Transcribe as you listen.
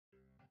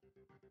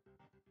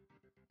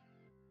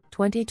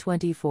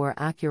2024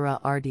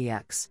 Acura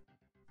RDX.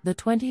 The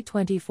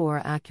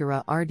 2024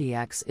 Acura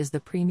RDX is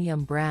the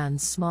premium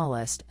brand's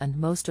smallest and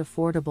most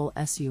affordable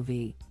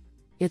SUV.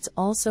 It's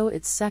also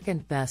its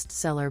second best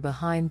seller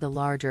behind the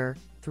larger,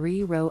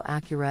 three-row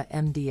Acura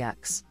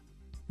MDX.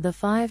 The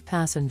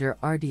 5-passenger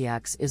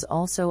RDX is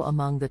also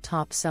among the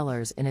top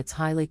sellers in its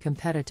highly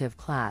competitive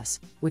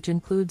class, which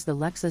includes the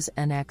Lexus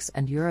NX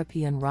and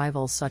European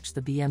rivals such as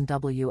the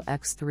BMW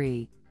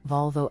X3,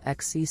 Volvo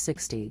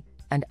XC60,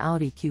 and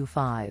Audi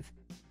Q5.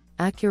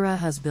 Acura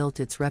has built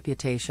its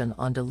reputation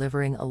on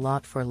delivering a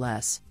lot for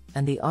less,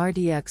 and the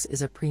RDX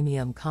is a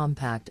premium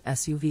compact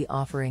SUV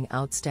offering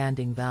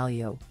outstanding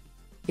value.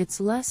 It's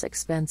less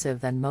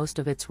expensive than most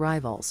of its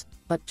rivals,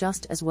 but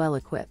just as well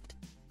equipped.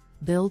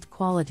 Build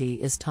quality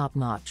is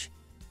top-notch.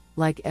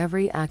 Like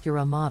every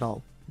Acura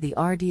model, the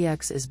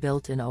RDX is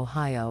built in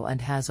Ohio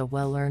and has a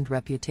well-earned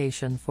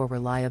reputation for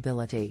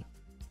reliability.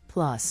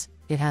 Plus,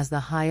 it has the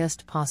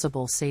highest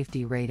possible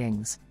safety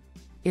ratings.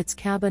 Its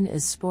cabin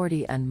is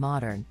sporty and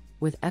modern,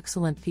 with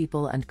excellent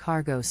people and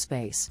cargo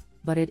space,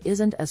 but it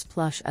isn't as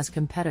plush as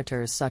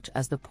competitors such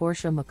as the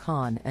Porsche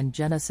Macan and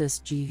Genesis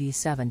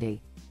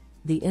GV70.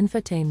 The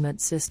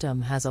infotainment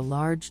system has a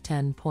large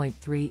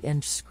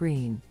 10.3-inch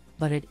screen,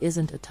 but it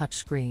isn't a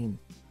touchscreen.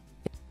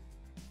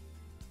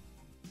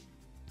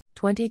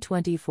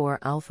 2024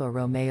 Alfa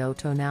Romeo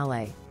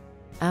Tonale.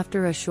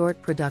 After a short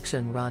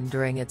production run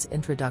during its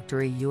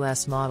introductory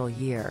U.S. model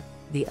year,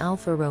 the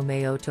Alfa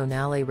Romeo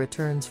Tonale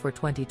returns for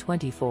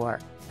 2024,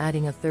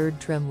 adding a third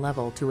trim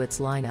level to its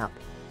lineup.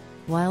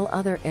 While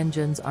other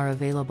engines are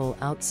available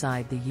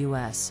outside the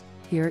U.S.,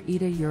 here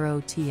ETA Euro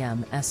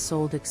TM-S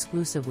sold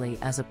exclusively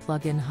as a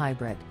plug-in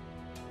hybrid.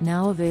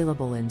 Now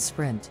available in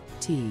Sprint,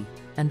 T,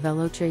 and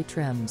Veloce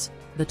trims,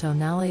 the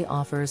Tonale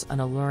offers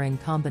an alluring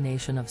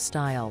combination of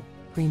style,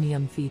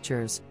 premium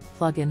features,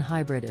 plug-in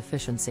hybrid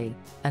efficiency,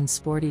 and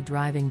sporty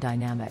driving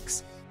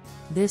dynamics.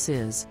 This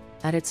is,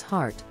 at its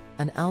heart,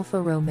 an Alfa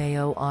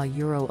Romeo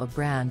Euro, a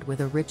brand with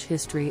a rich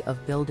history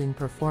of building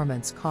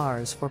performance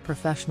cars for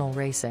professional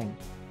racing.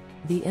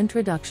 The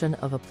introduction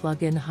of a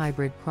plug-in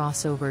hybrid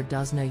crossover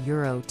doesn't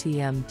Euro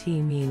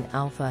TMT mean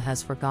Alfa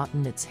has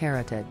forgotten its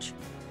heritage.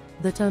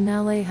 The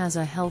Tonale has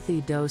a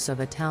healthy dose of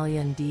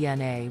Italian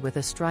DNA with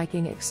a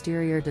striking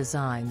exterior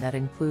design that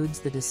includes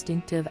the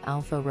distinctive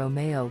Alfa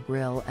Romeo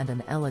grille and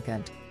an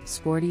elegant,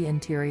 sporty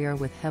interior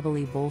with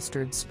heavily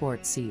bolstered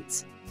sport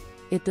seats.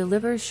 It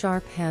delivers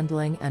sharp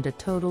handling and a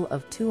total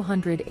of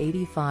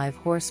 285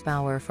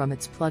 horsepower from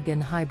its plug-in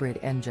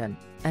hybrid engine,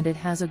 and it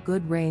has a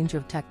good range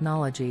of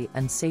technology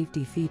and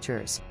safety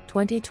features.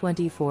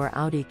 2024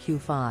 Audi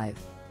Q5.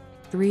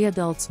 3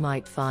 adults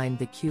might find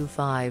the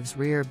Q5's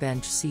rear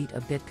bench seat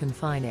a bit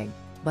confining,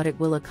 but it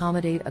will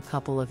accommodate a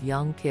couple of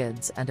young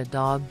kids and a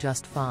dog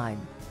just fine.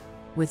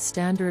 With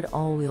standard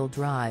all-wheel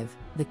drive,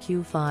 the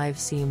Q5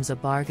 seems a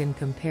bargain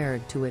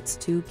compared to its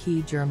two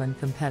key German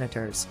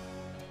competitors.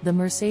 The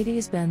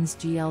Mercedes Benz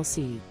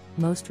GLC,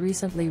 most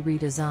recently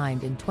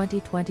redesigned in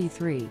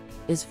 2023,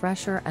 is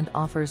fresher and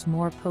offers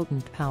more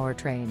potent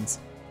powertrains.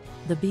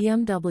 The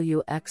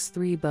BMW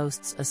X3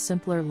 boasts a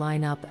simpler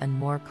lineup and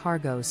more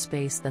cargo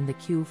space than the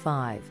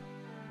Q5.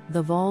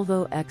 The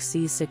Volvo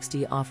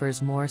XC60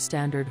 offers more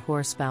standard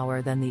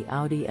horsepower than the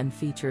Audi and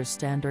features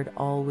standard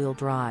all-wheel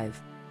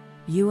drive.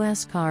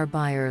 US car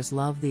buyers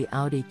love the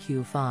Audi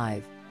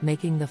Q5,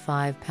 making the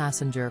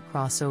 5-passenger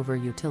crossover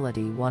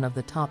utility one of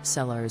the top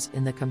sellers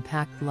in the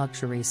compact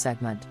luxury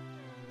segment.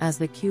 As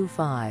the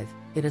Q5,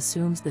 it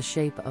assumes the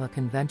shape of a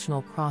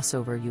conventional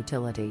crossover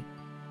utility.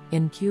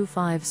 In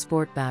Q5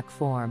 Sportback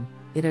form,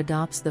 it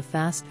adopts the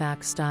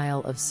fastback style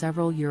of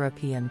several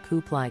European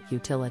coupe-like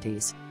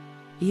utilities.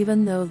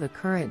 Even though the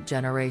current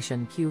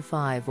generation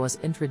Q5 was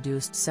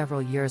introduced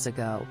several years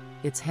ago,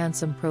 its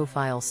handsome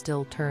profile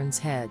still turns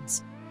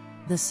heads.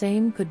 The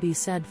same could be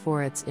said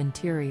for its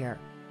interior.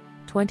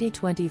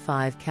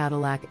 2025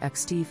 Cadillac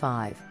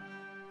XT5.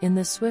 In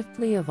the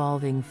swiftly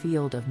evolving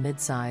field of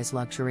midsize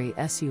luxury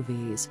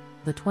SUVs,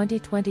 the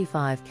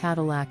 2025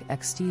 Cadillac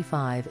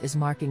XT5 is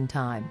marking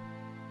time.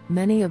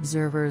 Many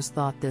observers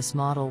thought this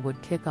model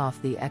would kick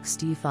off the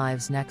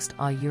XT5's next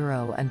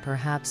Euro and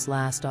perhaps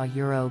last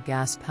Euro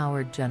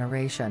gas-powered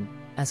generation,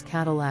 as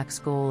Cadillac's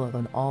goal of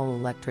an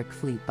all-electric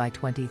fleet by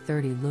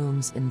 2030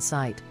 looms in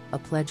sight, a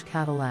pledge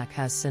Cadillac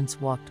has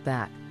since walked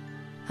back.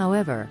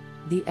 However,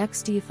 the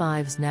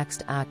XT5's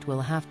next act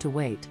will have to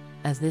wait,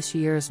 as this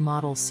year's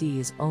model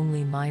sees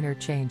only minor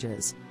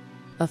changes.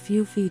 A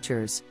few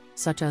features,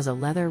 such as a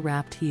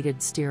leather-wrapped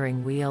heated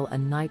steering wheel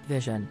and night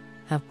vision,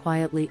 have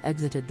quietly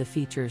exited the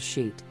features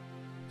sheet.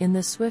 In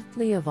the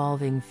swiftly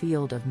evolving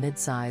field of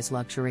midsize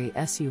luxury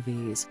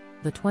SUVs,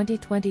 the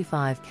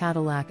 2025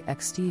 Cadillac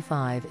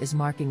XT5 is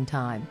marking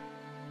time.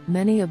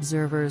 Many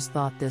observers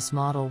thought this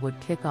model would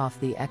kick off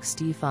the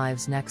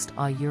XT5's next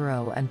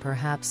Euro and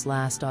perhaps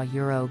last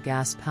Euro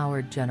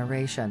gas-powered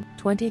generation.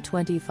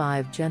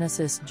 2025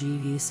 Genesis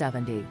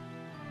GV70.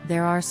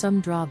 There are some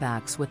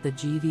drawbacks with the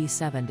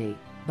GV70,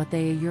 but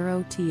they are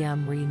Euro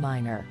TM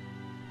minor.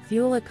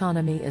 Fuel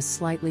economy is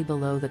slightly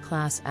below the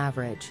class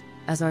average,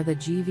 as are the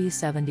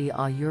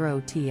GV70A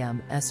Euro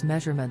TM's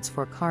measurements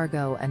for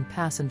cargo and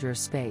passenger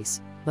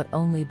space, but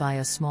only by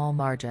a small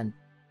margin.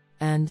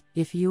 And,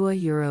 if you are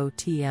Euro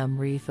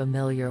TM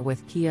familiar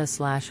with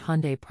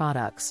Kia/Hyundai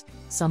products,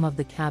 some of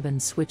the cabin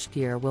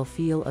switchgear will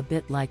feel a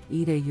bit like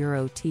ETA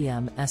Euro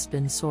TM's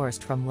been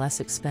sourced from less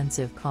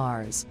expensive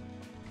cars.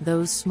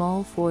 Those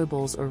small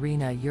foibles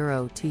arena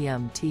Euro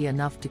TMT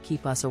enough to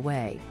keep us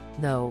away,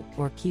 though,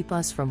 or keep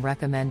us from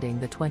recommending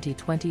the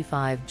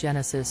 2025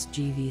 Genesis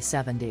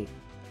GV70.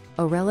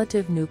 A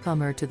relative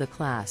newcomer to the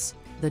class,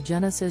 the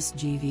Genesis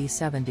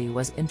GV70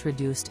 was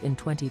introduced in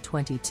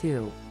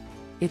 2022.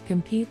 It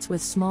competes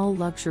with small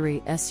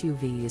luxury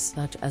SUVs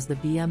such as the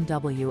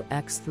BMW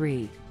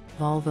X3,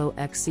 Volvo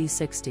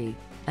XC60,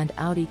 and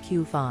Audi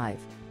Q5.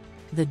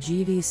 The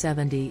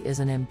GV70 is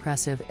an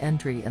impressive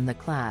entry in the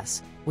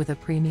class, with a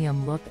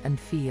premium look and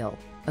feel,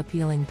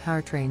 appealing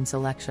powertrain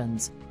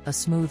selections, a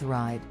smooth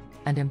ride,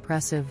 and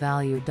impressive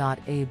value.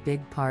 A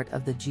big part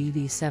of the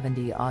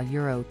GV70A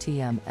Euro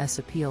TM's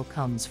appeal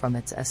comes from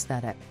its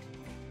aesthetic.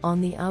 On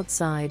the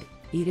outside,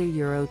 ETA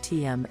Euro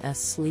TM's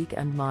sleek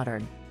and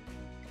modern.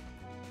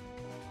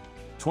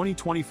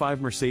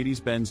 2025 Mercedes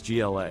Benz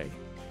GLA.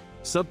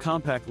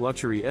 Subcompact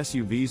luxury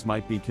SUVs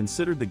might be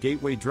considered the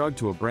gateway drug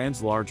to a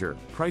brand's larger,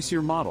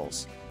 pricier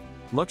models.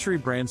 Luxury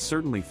brands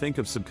certainly think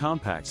of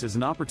subcompacts as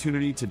an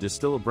opportunity to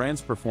distill a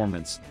brand's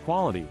performance,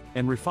 quality,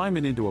 and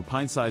refinement into a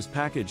pint-sized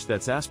package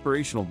that's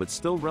aspirational but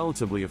still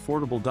relatively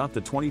affordable.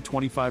 The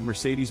 2025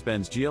 Mercedes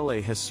Benz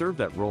GLA has served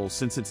that role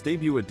since its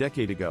debut a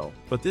decade ago,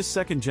 but this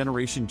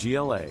second-generation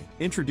GLA,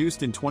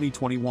 introduced in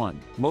 2021,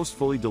 most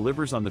fully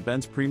delivers on the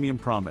Benz premium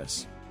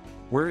promise.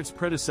 Where its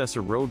predecessor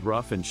rode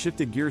rough and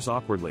shifted gears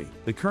awkwardly,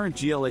 the current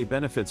GLA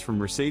benefits from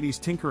Mercedes'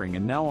 tinkering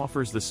and now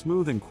offers the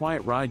smooth and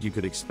quiet ride you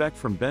could expect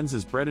from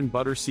Benz's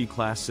bread-and-butter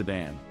C-Class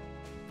sedan.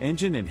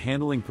 Engine and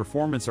handling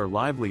performance are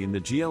lively in the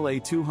GLA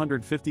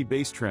 250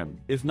 base trim,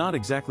 if not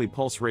exactly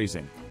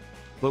pulse-raising.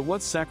 But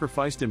what's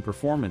sacrificed in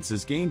performance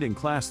is gained in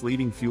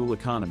class-leading fuel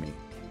economy.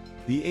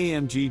 The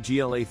AMG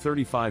GLA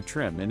 35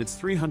 trim and its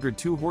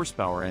 302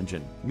 horsepower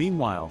engine,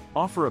 meanwhile,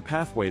 offer a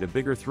pathway to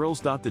bigger thrills.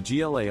 The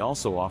GLA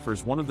also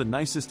offers one of the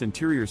nicest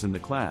interiors in the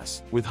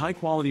class, with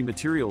high-quality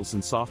materials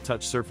and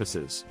soft-touch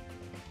surfaces.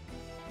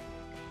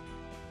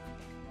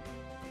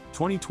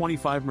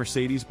 2025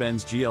 Mercedes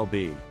Benz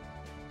GLB.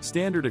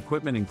 Standard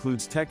equipment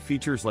includes tech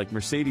features like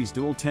Mercedes'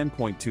 dual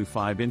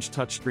 10.25-inch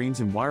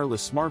touchscreens and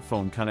wireless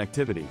smartphone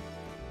connectivity.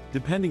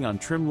 Depending on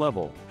trim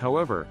level,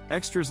 however,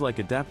 extras like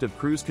adaptive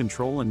cruise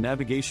control and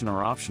navigation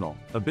are optional,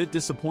 a bit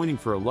disappointing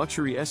for a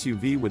luxury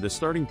SUV with a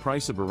starting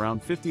price of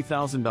around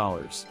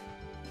 $50,000.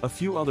 A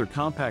few other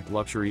compact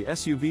luxury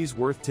SUVs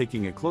worth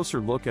taking a closer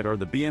look at are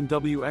the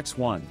BMW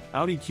X1,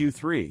 Audi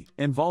Q3,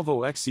 and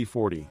Volvo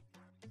XC40.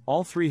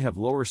 All three have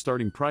lower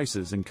starting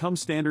prices and come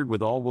standard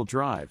with all-wheel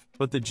drive,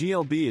 but the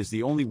GLB is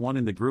the only one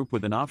in the group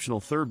with an optional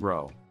third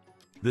row.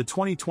 The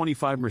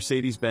 2025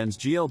 Mercedes-Benz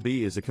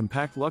GLB is a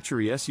compact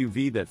luxury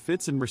SUV that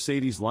fits in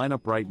Mercedes'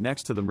 lineup right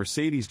next to the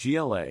Mercedes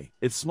GLA,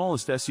 its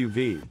smallest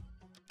SUV.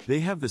 They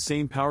have the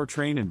same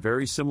powertrain and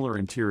very similar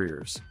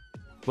interiors.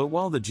 But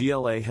while the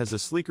GLA has a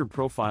sleeker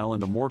profile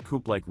and a more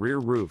coupe-like rear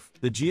roof,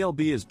 the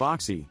GLB is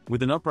boxy,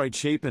 with an upright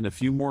shape and a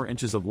few more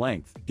inches of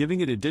length,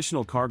 giving it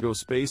additional cargo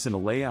space and a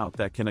layout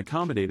that can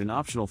accommodate an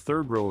optional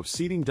third row of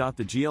seating.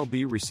 The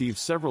GLB received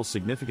several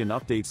significant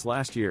updates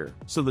last year,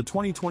 so the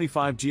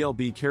 2025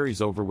 GLB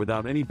carries over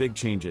without any big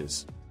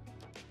changes.